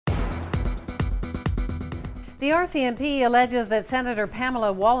The RCMP alleges that Senator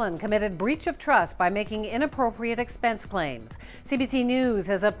Pamela Wallin committed breach of trust by making inappropriate expense claims. CBC News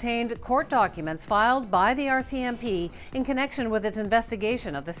has obtained court documents filed by the RCMP in connection with its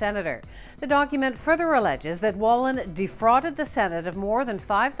investigation of the senator. The document further alleges that Wallin defrauded the Senate of more than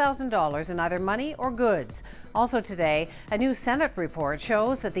 $5,000 in either money or goods. Also today, a new Senate report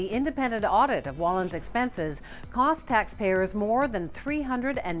shows that the independent audit of Wallin's expenses cost taxpayers more than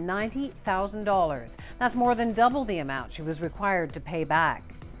 $390,000. That's more than double the amount she was required to pay back.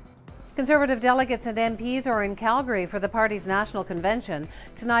 Conservative delegates and MPs are in Calgary for the party's national convention.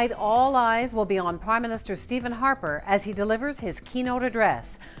 Tonight, all eyes will be on Prime Minister Stephen Harper as he delivers his keynote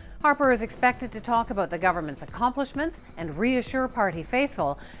address. Harper is expected to talk about the government's accomplishments and reassure party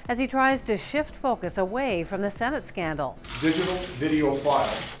faithful as he tries to shift focus away from the Senate scandal. Digital video file.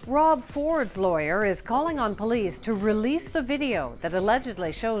 Rob Ford's lawyer is calling on police to release the video that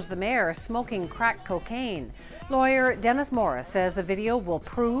allegedly shows the mayor smoking crack cocaine. Lawyer Dennis Morris says the video will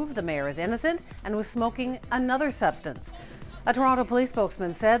prove the mayor is innocent and was smoking another substance. A Toronto police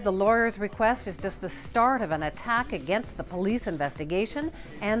spokesman said the lawyer's request is just the start of an attack against the police investigation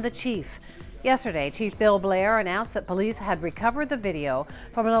and the chief. Yesterday, Chief Bill Blair announced that police had recovered the video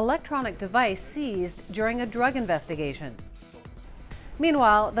from an electronic device seized during a drug investigation.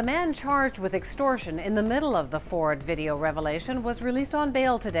 Meanwhile, the man charged with extortion in the middle of the Ford video revelation was released on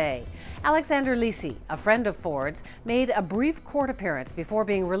bail today. Alexander Lisi, a friend of Ford's, made a brief court appearance before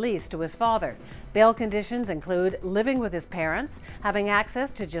being released to his father. Bail conditions include living with his parents, having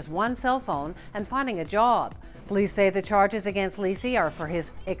access to just one cell phone, and finding a job. Police say the charges against Lisi are for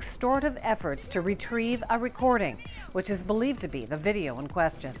his extortive efforts to retrieve a recording, which is believed to be the video in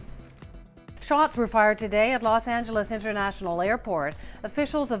question. Shots were fired today at Los Angeles International Airport.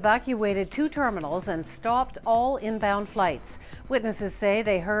 Officials evacuated 2 terminals and stopped all inbound flights. Witnesses say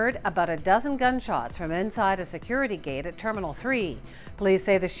they heard about a dozen gunshots from inside a security gate at Terminal 3. Police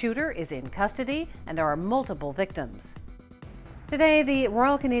say the shooter is in custody and there are multiple victims. Today, the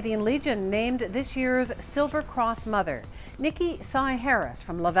Royal Canadian Legion named this year's Silver Cross Mother. Nikki Cy Harris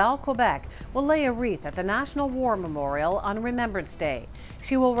from Laval, Quebec, will lay a wreath at the National War Memorial on Remembrance Day.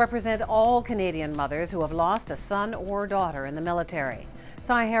 She will represent all Canadian mothers who have lost a son or daughter in the military.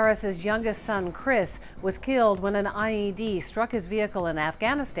 Cy Harris's youngest son, Chris, was killed when an IED struck his vehicle in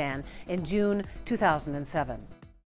Afghanistan in June 2007.